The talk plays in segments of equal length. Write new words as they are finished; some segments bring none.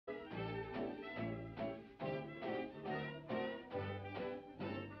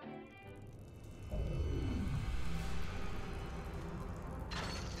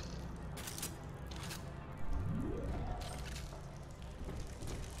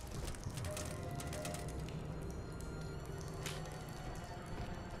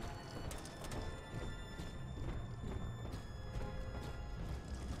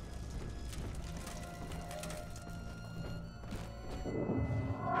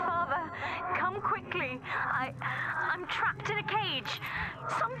Come quickly. I'm trapped in a cage.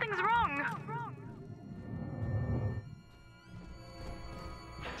 Something's wrong.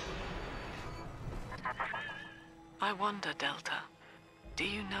 I wonder, Delta, do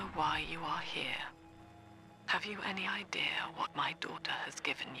you know why you are here? Have you any idea what my daughter has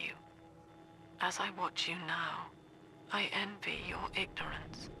given you? As I watch you now, I envy your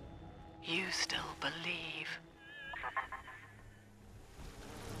ignorance. You still believe.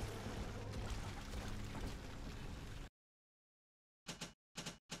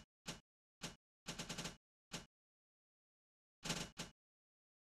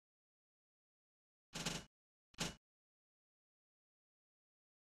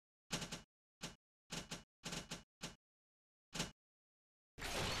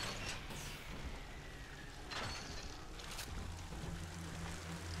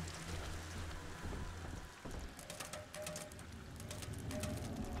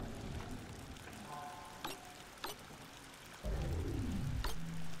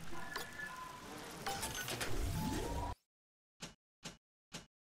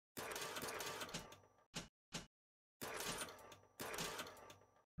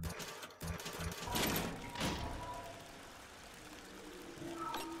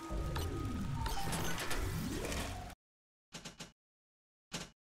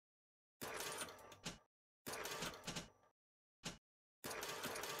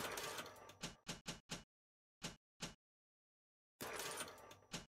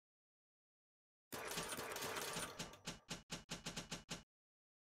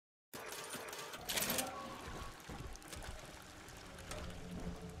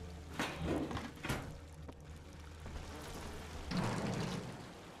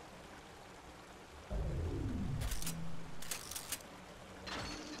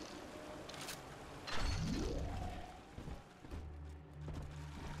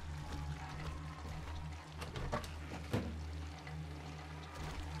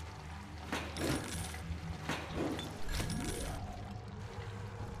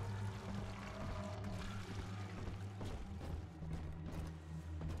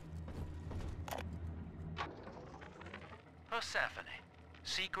 Persephone,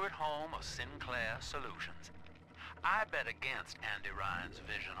 secret home of Sinclair Solutions. I bet against Andy Ryan's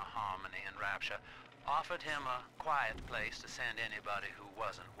vision of harmony and rapture, offered him a quiet place to send anybody who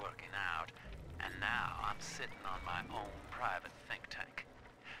wasn't working out, and now I'm sitting on my own private think tank.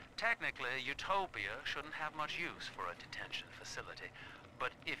 Technically, Utopia shouldn't have much use for a detention facility,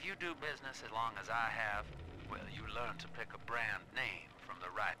 but if you do business as long as I have, well, you learn to pick a brand name from the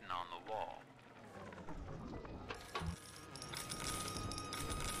writing on the wall.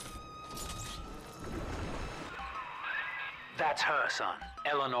 That's her, son,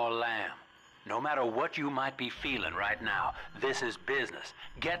 Eleanor Lamb. No matter what you might be feeling right now, this is business.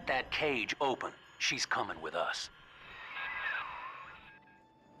 Get that cage open. She's coming with us.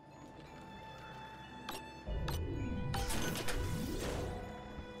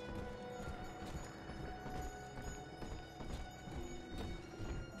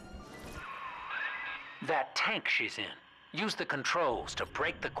 That tank she's in. Use the controls to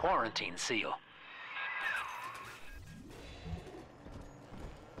break the quarantine seal.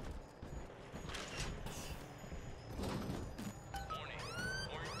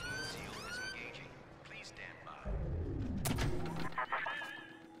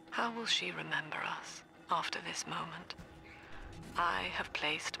 How will she remember us after this moment? I have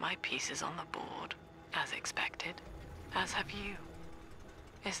placed my pieces on the board, as expected, as have you.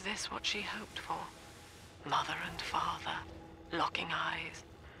 Is this what she hoped for? Mother and father, locking eyes.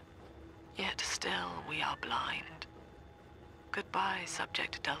 Yet still we are blind. Goodbye,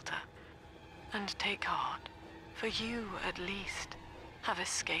 Subject Delta. And take heart, for you, at least, have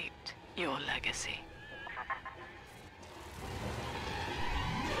escaped your legacy.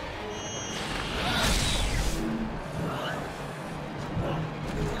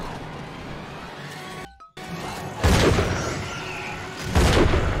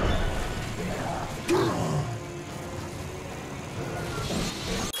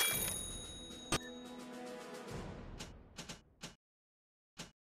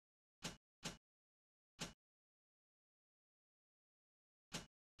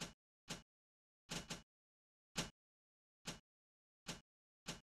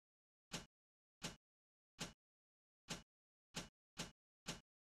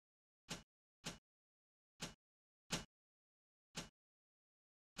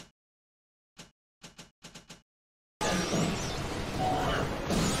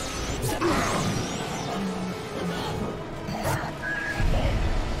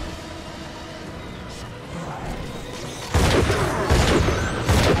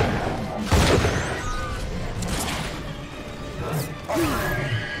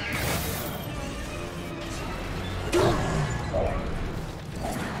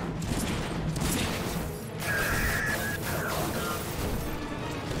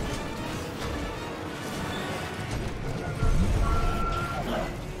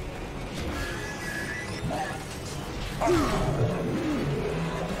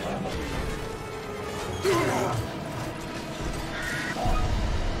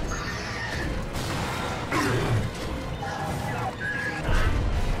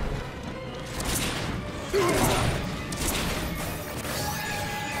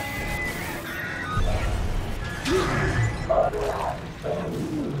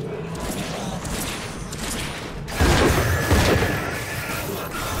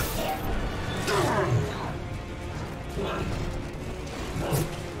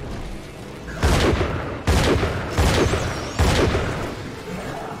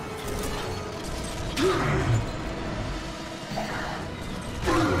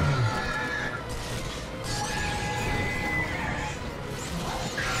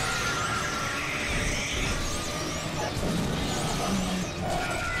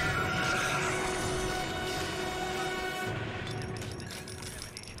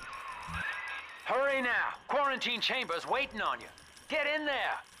 quarantine chambers waiting on you. Get in there!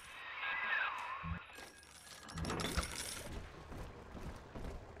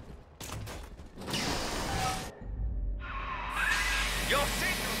 Your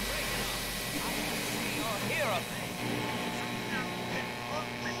signal's breaking up. I can see or hear a thing.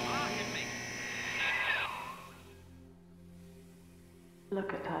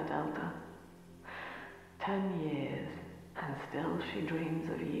 Look at her, Delta. 10 years, and still she dreams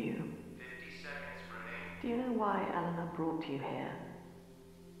of you. 50 seconds remaining. Do you know why Eleanor brought you here?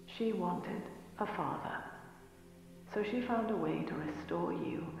 She wanted a father. So she found a way to restore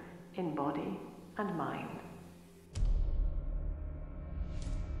you in body and mind.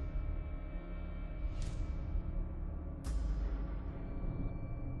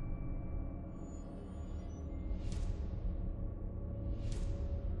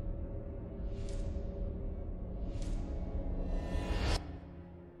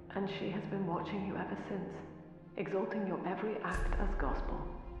 And she has been watching you ever since, exalting your every act as gospel.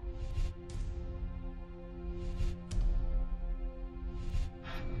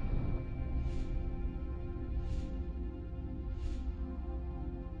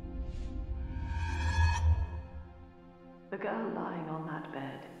 The girl lying on that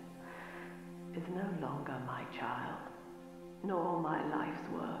bed is no longer my child, nor my life's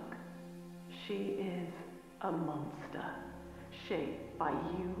work. She is a monster, shaped by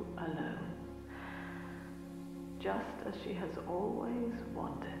you alone. Just as she has always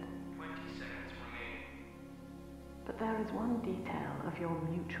wanted. 20 seconds remaining. But there is one detail of your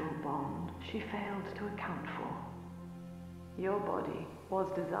mutual bond she failed to account for. Your body was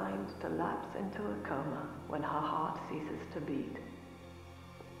designed to lapse into a coma when her heart ceases to beat.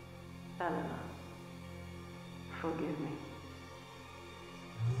 Eleanor, forgive me.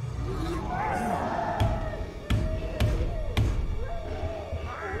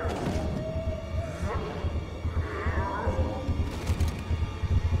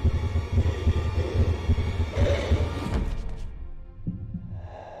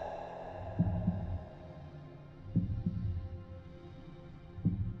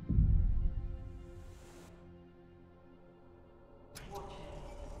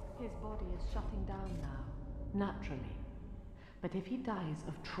 His body is shutting down now, naturally. But if he dies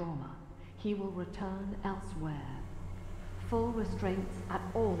of trauma, he will return elsewhere. Full restraints at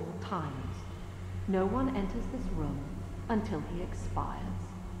all times. No one enters this room until he expires.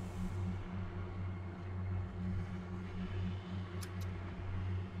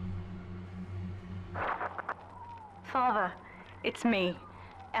 Father, it's me,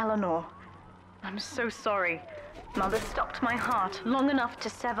 Eleanor. I'm so sorry. Mother stopped my heart long enough to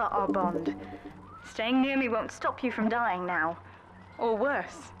sever our bond. Staying near me won't stop you from dying now. Or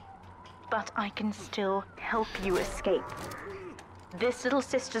worse. But I can still help you escape. This little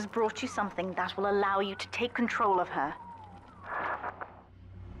sister's brought you something that will allow you to take control of her.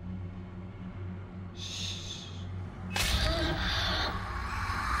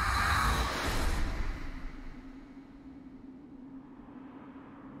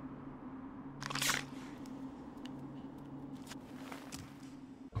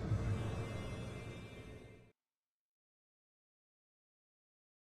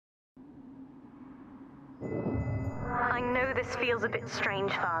 I know this feels a bit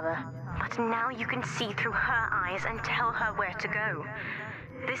strange, Father, but now you can see through her eyes and tell her where to go.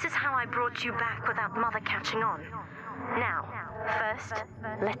 This is how I brought you back without Mother catching on. Now, first,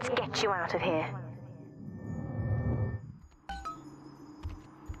 let's get you out of here.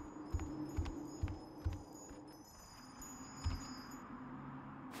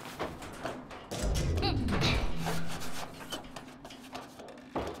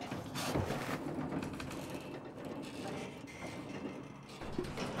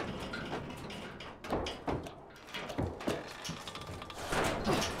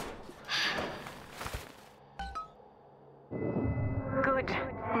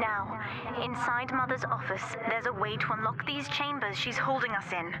 Inside Mother's office, there's a way to unlock these chambers she's holding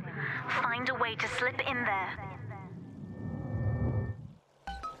us in. Find a way to slip in there.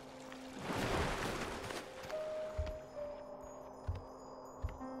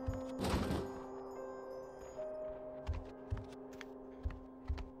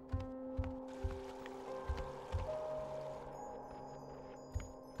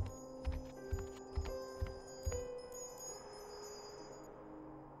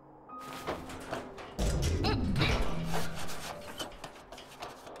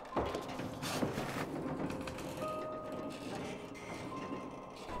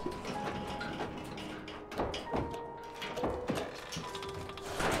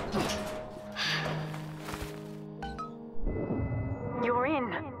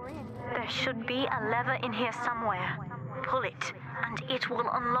 be a lever in here somewhere. Pull it, and it will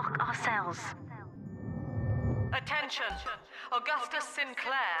unlock our cells. Attention! Augustus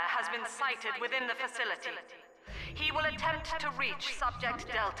Sinclair has been sighted within the facility. He will attempt to reach Subject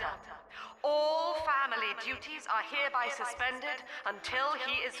Delta. All family duties are hereby suspended until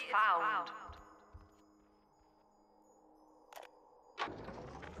he is found.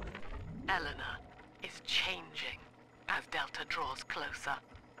 Eleanor is changing as Delta draws closer.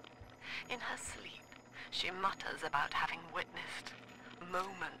 In her sleep, she mutters about having witnessed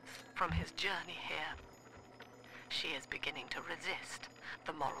moments from his journey here. She is beginning to resist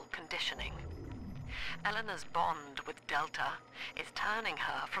the moral conditioning. Eleanor's bond with Delta is turning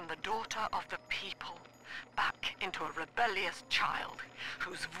her from the daughter of the people back into a rebellious child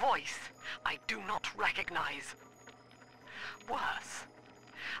whose voice I do not recognize. Worse,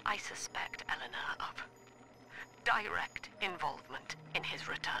 I suspect Eleanor of direct involvement in his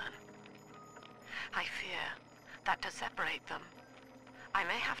return. I fear that to separate them, I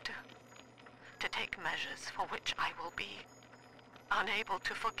may have to take measures for which I will be unable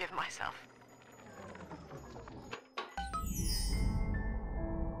to forgive myself.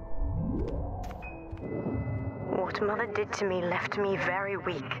 What Mother did to me left me very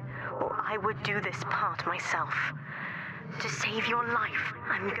weak, or I would do this part myself. To save your life,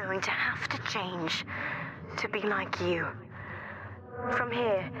 I'm going to have to change, to be like you. From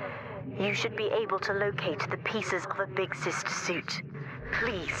here, you should be able to locate the pieces of a Big Sister suit.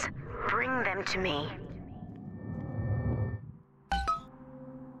 Please, bring them to me.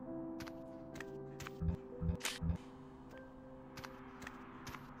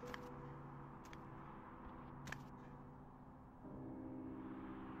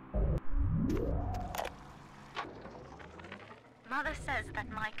 Mother says that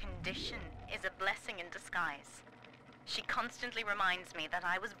my condition is a blessing in disguise. She constantly reminds me that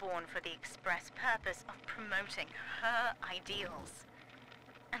I was born for the express purpose of promoting her ideals.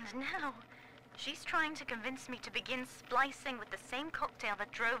 And now, she's trying to convince me to begin splicing with the same cocktail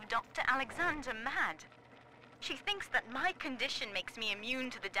that drove Dr. Alexander mad. She thinks that my condition makes me immune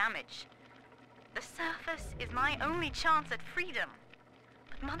to the damage. The surface is my only chance at freedom.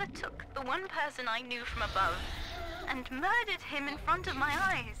 But Mother took the one person I knew from above and murdered him in front of my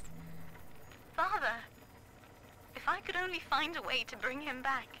eyes. Father, if I could only find a way to bring him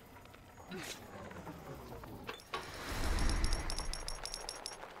back.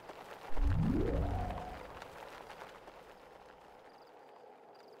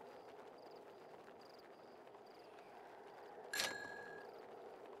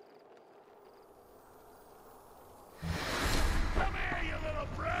 Come here, you little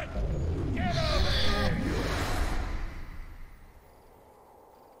brat! Get over here!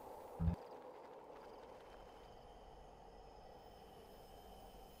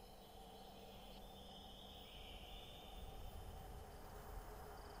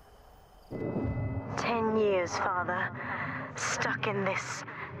 Years, Father, stuck in this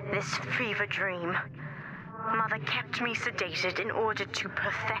fever dream. Mother kept me sedated in order to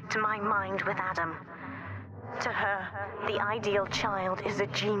perfect my mind with Adam. To her, the ideal child is a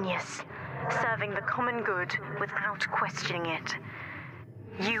genius, serving the common good without questioning it.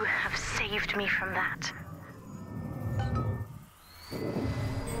 You have saved me from that.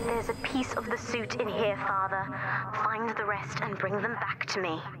 There's a piece of the suit in here, Father. Find the rest and bring them back to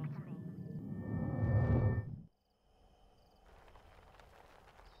me.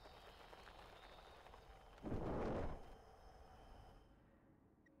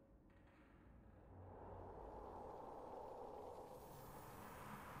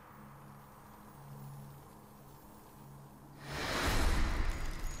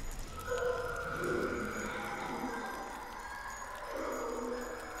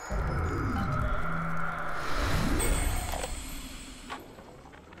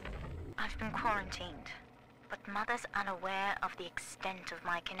 Quarantined, but Mother's unaware of the extent of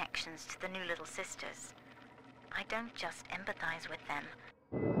my connections to the new little sisters. I don't just empathize with them.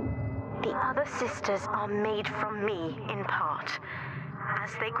 The other sisters are made from me, in part.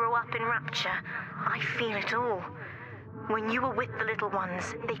 As they grow up in Rapture, I feel it all. When you were with the little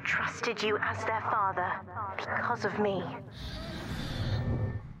ones, they trusted you as their father, because of me.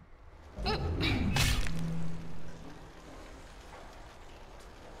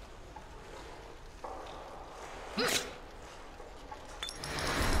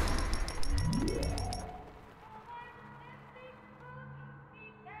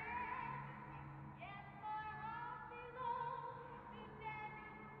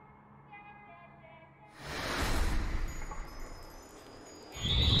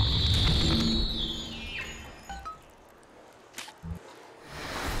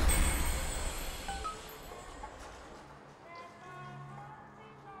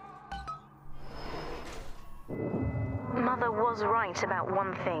 was right about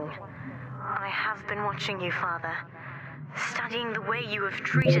one thing. I have been watching you, Father, studying the way you have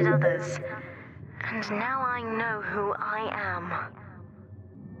treated others, and now I know who I am.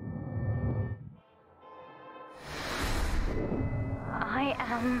 I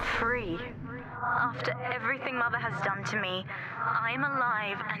am free. After everything Mother has done to me, I am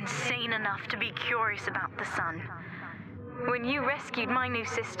alive and sane enough to be curious about the sun. When you rescued my new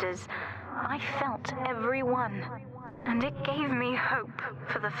sisters, I felt every one, and it gave me hope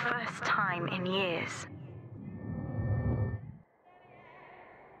for the first time in years.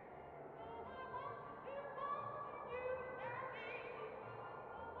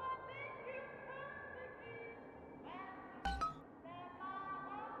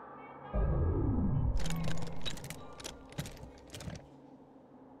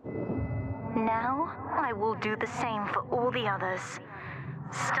 Now, I will do the same for all the others,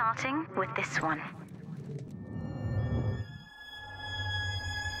 starting with this one.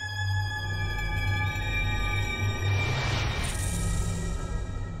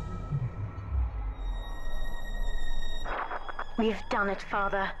 We've done it,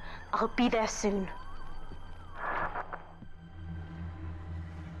 Father. I'll be there soon.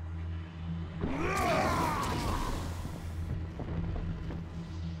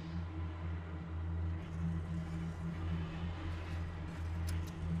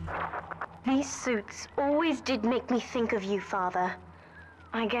 These suits always did make me think of you, Father.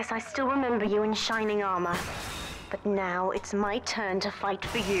 I guess I still remember you in shining armor. But now it's my turn to fight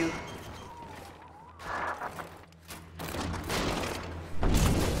for you.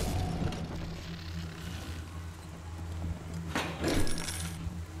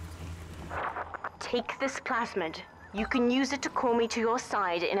 Take this plasmid. You can use it to call me to your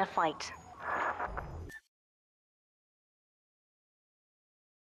side in a fight.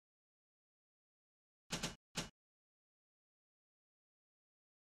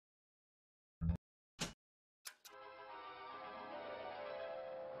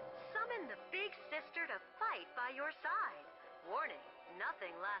 Summon the big sister to fight by your side. Warning,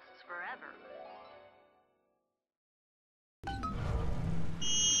 nothing lasts forever.